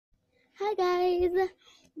Hi guys,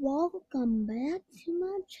 welcome back to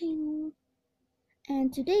my channel.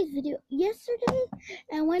 And today's video, yesterday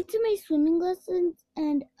I went to my swimming lessons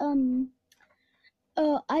and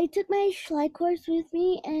I took my schleich course with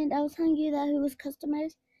me and I was telling you that it was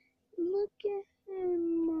customized. Look at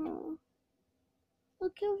him.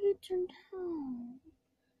 Look how he turned out.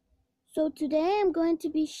 So today I'm going to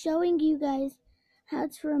be showing you guys how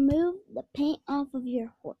to remove the paint off of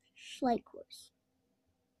your schleich horse.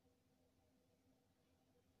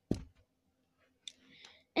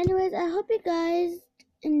 Anyways, I hope you guys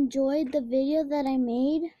enjoyed the video that I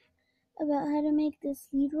made about how to make this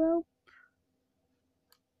lead rope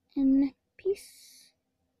and neck piece.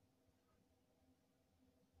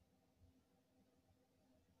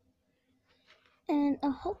 And a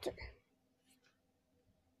halter.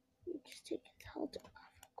 Let me just take the halter off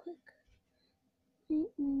real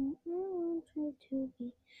quick.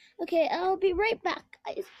 Okay, I'll be right back,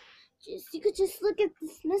 guys. You could just look at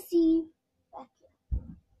this messy back here.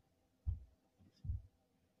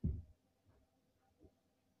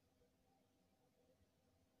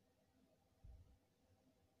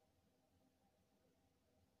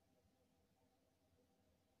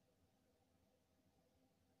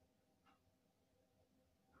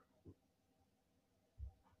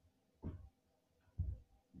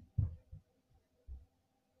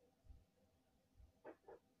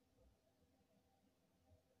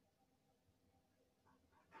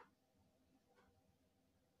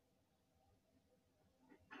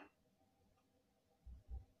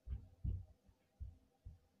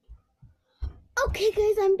 Okay,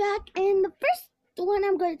 guys, I'm back, and the first one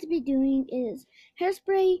I'm going to be doing is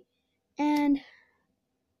hairspray and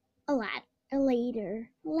a lighter.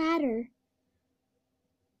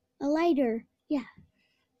 Yeah.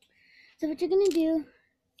 So what you're gonna do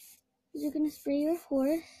is you're gonna spray your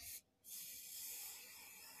horse.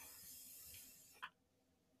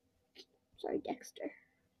 Sorry, Dexter.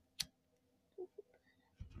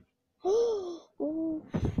 Oh,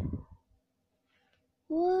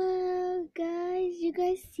 whoa, guys, you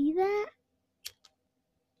guys see that?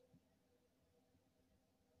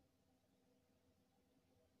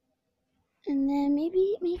 And then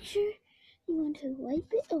maybe make sure you want to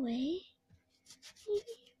wipe it away.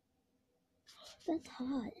 Maybe. That's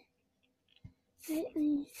hot.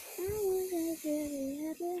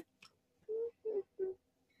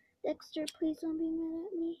 Dexter, please don't be mad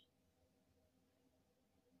at me.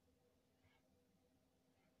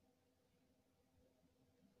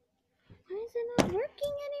 Why is it not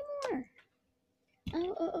working anymore?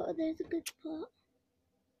 Oh, there's a good spot.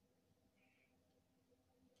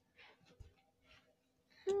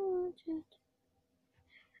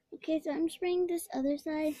 Okay, so I'm spraying this other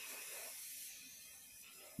side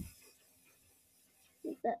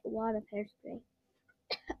with a lot of hairspray.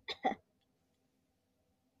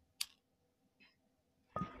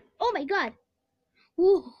 Oh my god!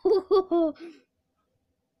 Whoa.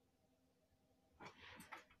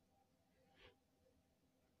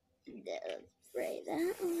 Let's spray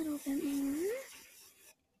that a little bit more.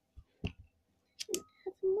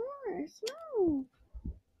 That's more smoke.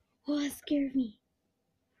 Oh, that scared me.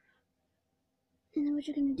 And then what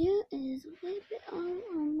you're gonna do is wipe it all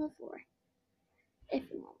on the floor. If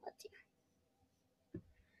you want to.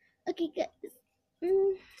 Okay, guys.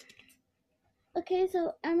 Okay,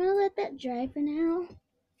 so I'm gonna let that dry for now.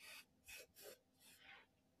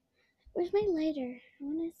 Where's my lighter? I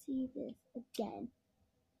wanna see this again.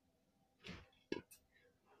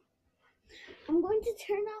 I'm going to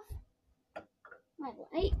turn off my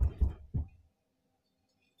light.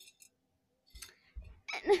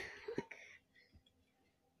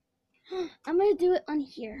 And I'm gonna do it on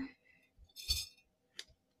here.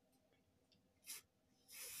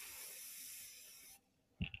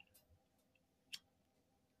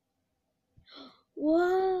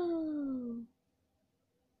 Whoa.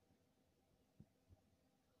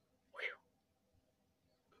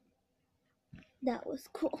 That was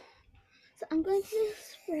cool. So I'm going to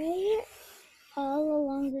spray it all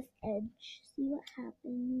along this edge. See what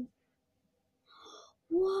happens.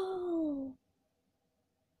 Whoa.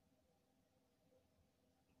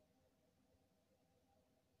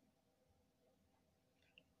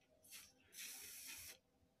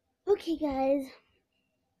 Okay, guys.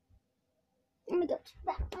 I'm gonna go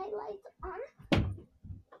back my lights on.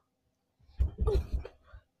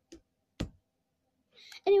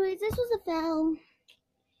 Anyways, this was a fail.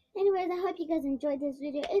 Anyways, I hope you guys enjoyed this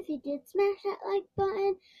video. If you did, smash that like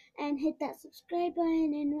button and hit that subscribe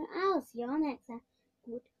button. And I'll see y'all next time.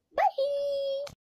 Goodbye.